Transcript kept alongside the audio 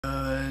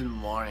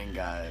morning,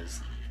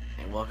 guys,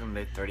 and welcome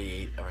to day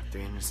 38 of our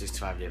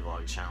 365-day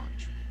vlog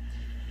challenge.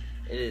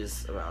 It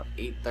is about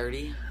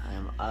 8:30. I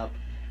am up.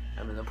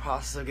 I'm in the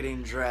process of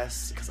getting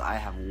dressed because I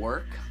have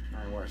work.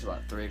 My work's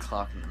about 3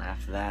 o'clock, and then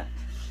after that,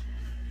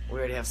 we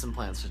already have some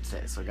plans for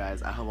today. So,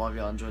 guys, I hope all of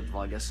y'all enjoyed the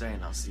vlog yesterday,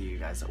 and I'll see you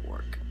guys at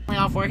work.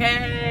 Off work.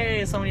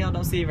 Hey! Some of y'all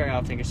don't see you very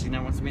often because she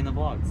never wants to be in the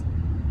vlogs.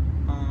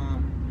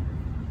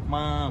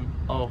 Mom.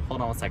 Oh, hold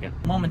on one second.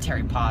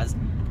 Momentary pause.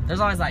 There's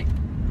always like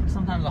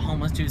sometimes a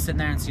homeless dude sitting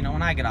there, and so, you know,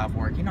 when I get off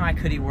work, you know,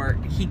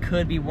 he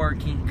could be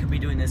working, could be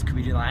doing this, could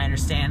be doing that. I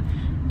understand,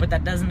 but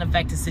that doesn't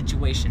affect his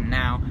situation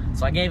now.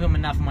 So I gave him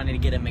enough money to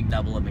get a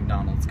McDouble at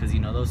McDonald's because,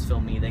 you know, those fill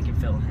me, they can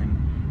fill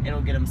him.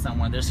 It'll get him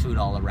somewhere. There's food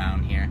all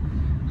around here.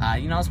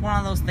 You know, it's one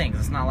of those things.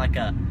 It's not like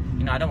a,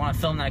 you know, I don't want to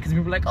film that because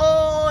people are like,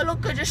 oh,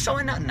 look good, just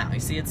showing up. No, you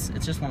see, it's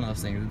just one of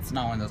those things. It's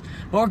not one of those.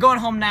 But we're going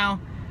home now,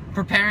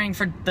 preparing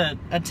for the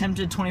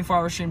attempted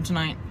 24-hour stream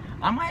tonight.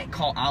 I might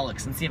call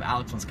Alex and see if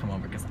Alex wants to come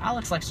over because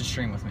Alex likes to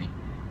stream with me.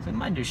 So we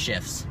might do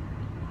shifts.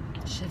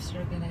 Shifts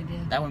are a good idea.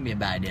 That wouldn't be a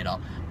bad idea at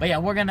all. But yeah,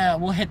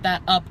 we'll hit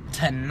that up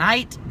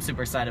tonight. I'm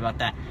super excited about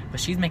that.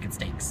 But she's making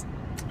steaks.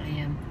 I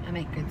am. I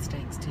make good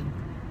steaks too.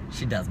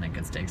 She does make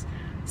good steaks.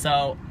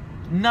 So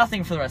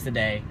nothing for the rest of the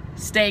day.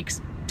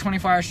 Steaks,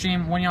 24-hour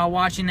stream. When y'all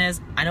watching this,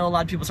 I know a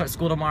lot of people start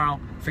school tomorrow.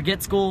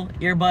 Forget school,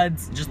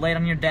 earbuds, just lay it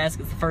on your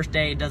desk. It's the first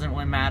day, it doesn't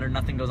really matter,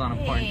 nothing goes on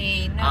important.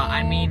 Hey, no,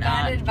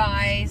 bad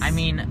advice. I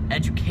mean,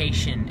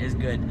 education is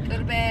good. Go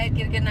to bed,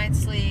 get a good night's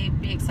sleep,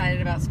 be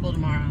excited about school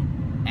tomorrow.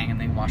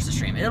 And then watch the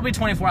stream. It'll be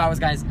 24 hours,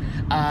 guys,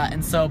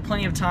 and so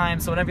plenty of time.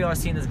 So whenever y'all are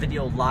seeing this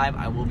video live,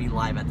 I will be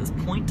live at this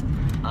point.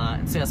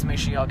 And so yeah, so make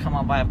sure y'all come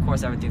on by. Of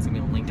course, everything's gonna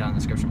be linked down in the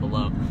description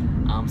below.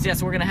 So yeah,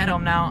 so we're gonna head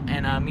home now,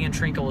 and me and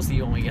Trinka will see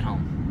you when we get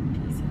home.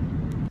 Peace.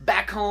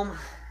 Back home.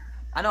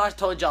 I know I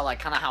told y'all like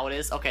kind of how it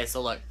is. Okay,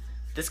 so look,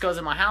 this goes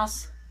in my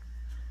house.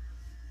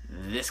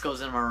 This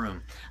goes in my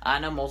room. I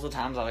know multiple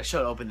times I like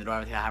should open the door,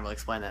 everything. I haven't really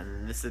explained that.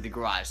 And this is the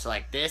garage. So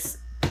like this,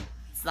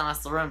 it's not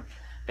the room.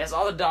 Because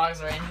all the dogs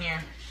are in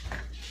here,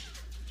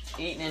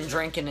 eating and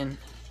drinking and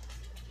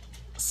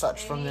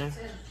such from there.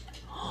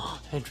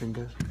 Hey,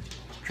 Trinka.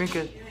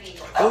 Trinka,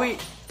 go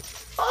eat.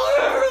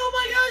 Oh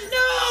my gosh,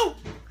 no!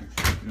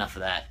 Enough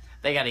of that.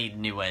 They gotta eat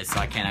anyways, so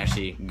I can't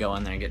actually go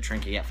in there and get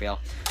Trinka yet for y'all.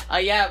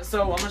 Yeah,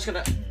 so I'm just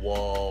gonna,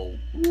 whoa.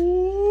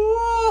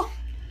 Ooh. I'm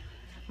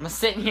gonna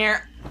sit in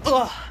here,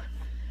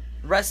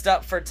 rest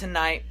up for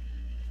tonight,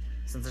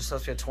 since there's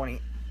supposed to be a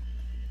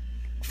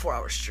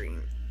 24-hour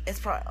stream. It's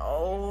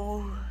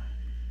probably,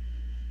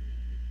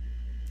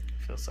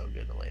 feels so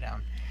good to lay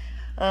down.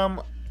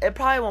 It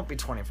probably won't be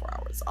 24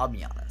 hours, I'll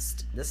be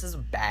honest. This is a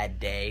bad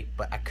day,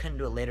 but I couldn't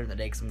do it later in the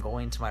day because I'm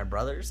going to my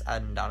brother's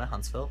down in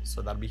Huntsville,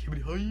 so that'll be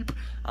hype.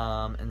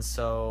 And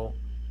so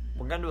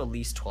we're gonna do at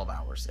least 12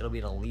 hours. It'll be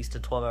at least a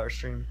 12-hour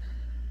stream.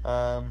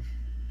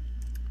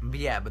 But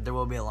yeah, but there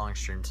will be a long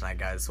stream tonight,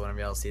 guys. So whenever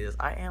y'all see this,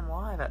 I am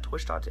live at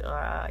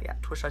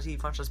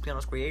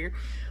twitch.tv/JaEGuR.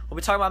 We'll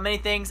be talking about many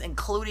things,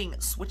 including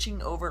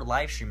switching over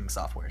live streaming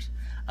softwares.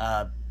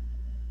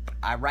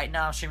 Right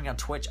now I'm streaming on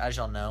Twitch, as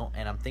y'all know,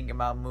 and I'm thinking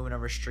about moving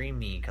over to Stream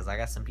Me because I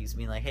got some people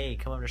being like, hey,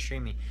 come over to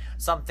Stream Me.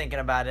 So I'm thinking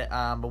about it,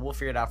 but we'll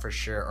figure it out for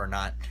sure or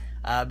not.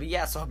 But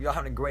yeah, so I hope y'all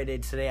having a great day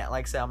today.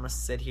 Like I said, I'm going to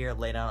sit here,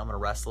 lay down, I'm going to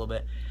rest a little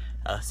bit.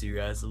 I'll see you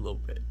guys in a little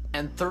bit.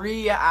 And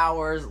 3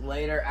 hours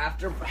later,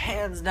 after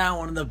hands down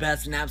one of the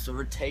best naps we've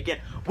ever taken,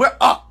 we're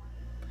up!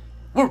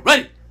 We're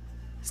ready!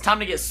 It's time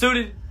to get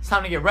suited. It's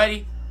time to get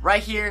ready.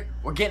 Right here,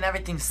 we're getting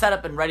everything set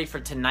up and ready for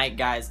tonight,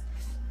 guys.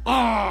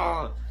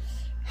 Oh,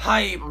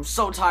 hype! I'm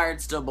so tired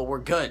still, but we're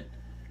good.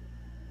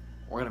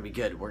 We're gonna be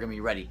good. We're gonna be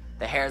ready.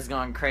 The hair's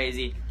going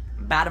crazy.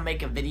 I'm about to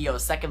make a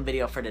second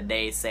video for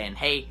today saying,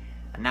 hey,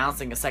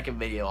 announcing a second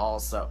video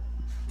also.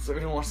 So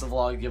if you watch the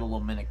vlog, give a little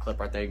minute clip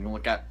right there you can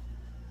look at.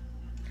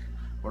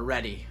 We're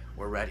ready.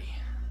 We're ready.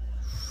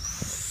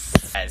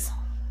 Guys,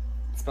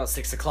 it's about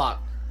 6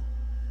 o'clock.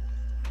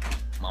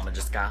 Mama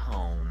just got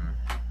home.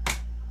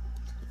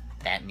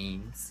 That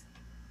means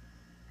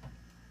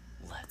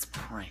let's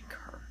prank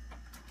her.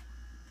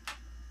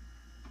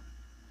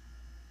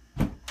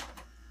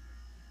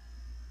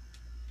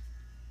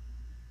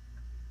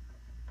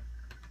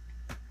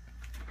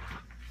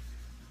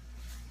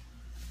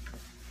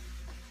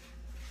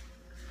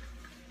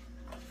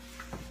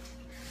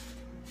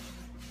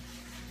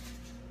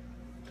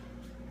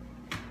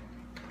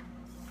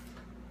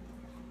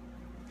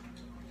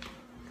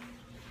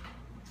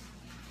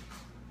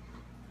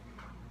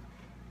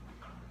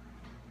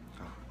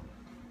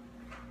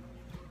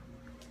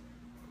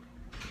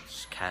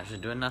 Casually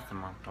doing nothing,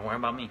 Mom. Don't worry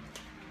about me.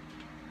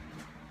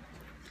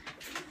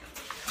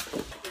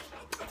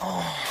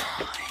 Oh,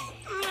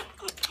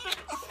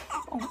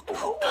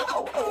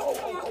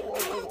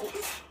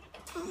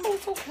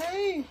 it's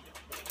okay.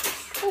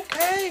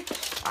 Okay.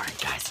 All right,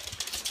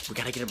 guys. We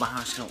gotta get it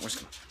behind us. We're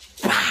just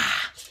gonna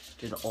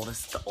do the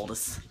oldest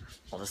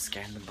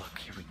scare in the book.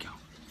 Here we go.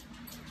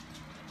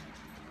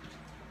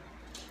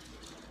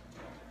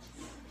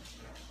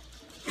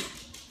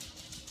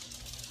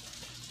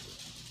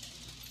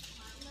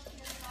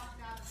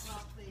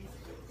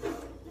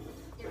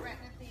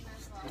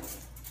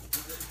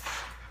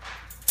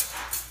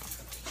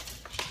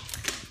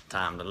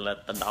 Time to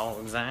let the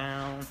dogs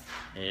out.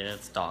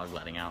 It's dog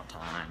letting out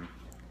time.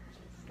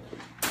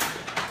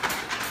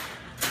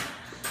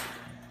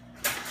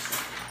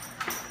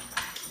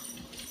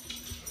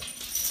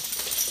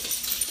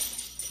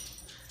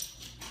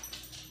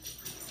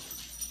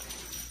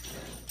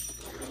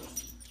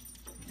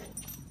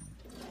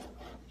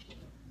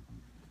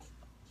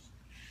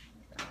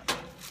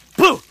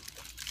 Boo!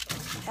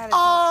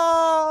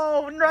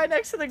 Oh, right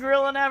next to the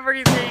grill and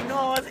everything.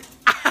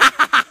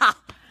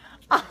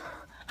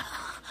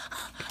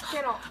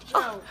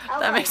 Oh,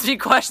 that makes me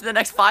question the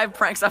next 5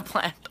 pranks I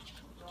planned.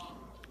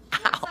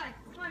 Ow.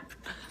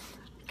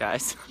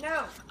 Guys.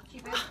 No.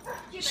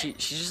 She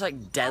just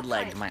like dead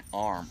legged my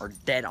arm, or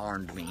dead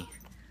armed me.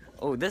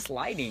 Oh, this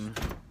lighting.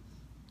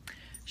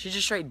 She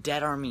just straight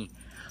dead armed me.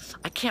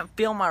 I can't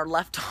feel my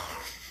left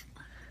arm.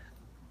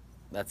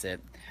 That's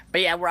it.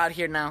 But yeah, we're out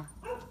here now,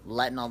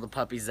 letting all the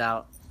puppies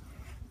out.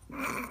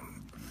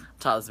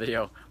 Top of this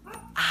video.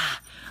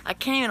 I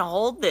can't even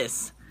hold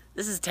this.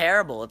 This is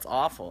terrible. It's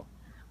awful.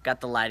 Got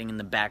the lighting in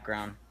the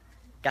background.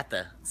 Got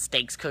the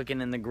steaks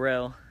cooking in the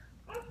grill.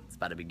 It's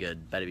about to be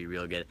good. About to be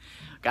real good.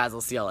 Guys,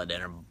 we'll see y'all at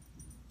dinner.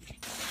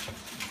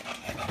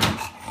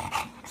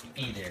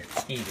 Either.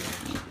 He needs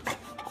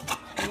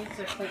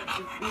to click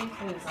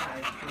his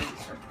eyes to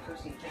start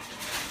posting pictures.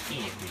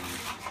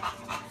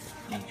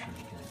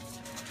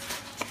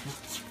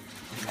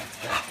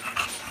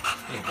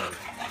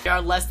 We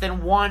are less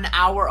than 1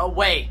 hour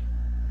away.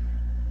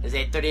 It's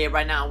 8:38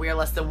 right now. We are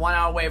less than 1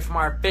 hour away from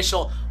our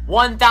official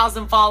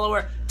 1,000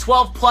 follower,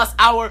 12+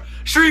 hour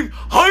stream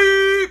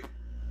hype.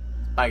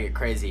 It's about to get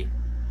crazy.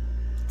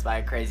 It's about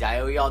to get crazy. I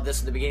owe y'all this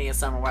at the beginning of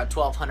summer. We're at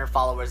 1,200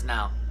 followers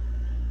now.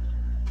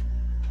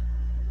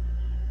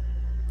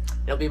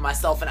 It'll be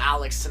myself and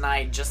Alex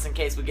tonight, just in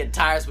case we get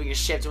tired, so we can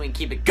shift and we can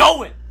keep it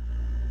going.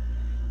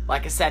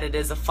 Like I said, it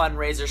is a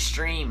fundraiser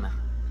stream.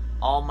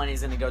 All money is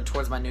going to go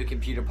towards my new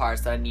computer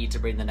parts that I need to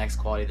bring the next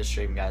quality of the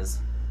stream, guys.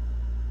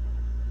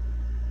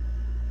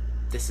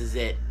 This is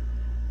it.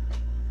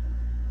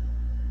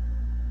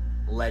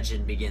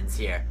 Legend begins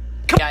here.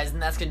 Guys,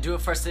 and that's going to do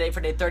it for us today for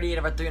day 38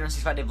 of our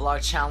 365-day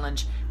vlog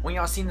challenge. When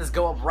y'all seen this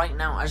go up right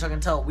now, as y'all can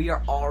tell, we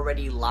are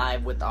already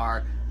live with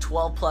our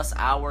 12+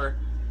 hour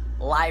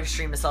live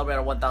stream to celebrate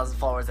our 1,000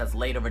 followers. That's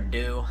late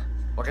overdue.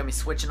 We're going to be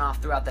switching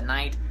off throughout the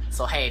night.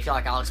 So, hey, if you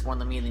like Alex more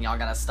than me, then y'all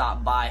got to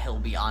stop by. He'll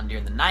be on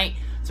during the night.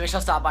 So make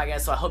sure to stop by,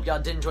 guys. So I hope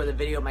y'all did enjoy the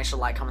video. Make sure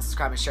to like, comment,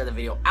 subscribe, and share the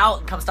video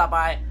out. And come stop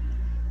by.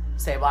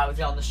 Say bye with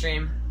y'all on the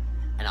stream.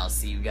 And I'll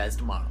see you guys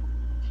tomorrow.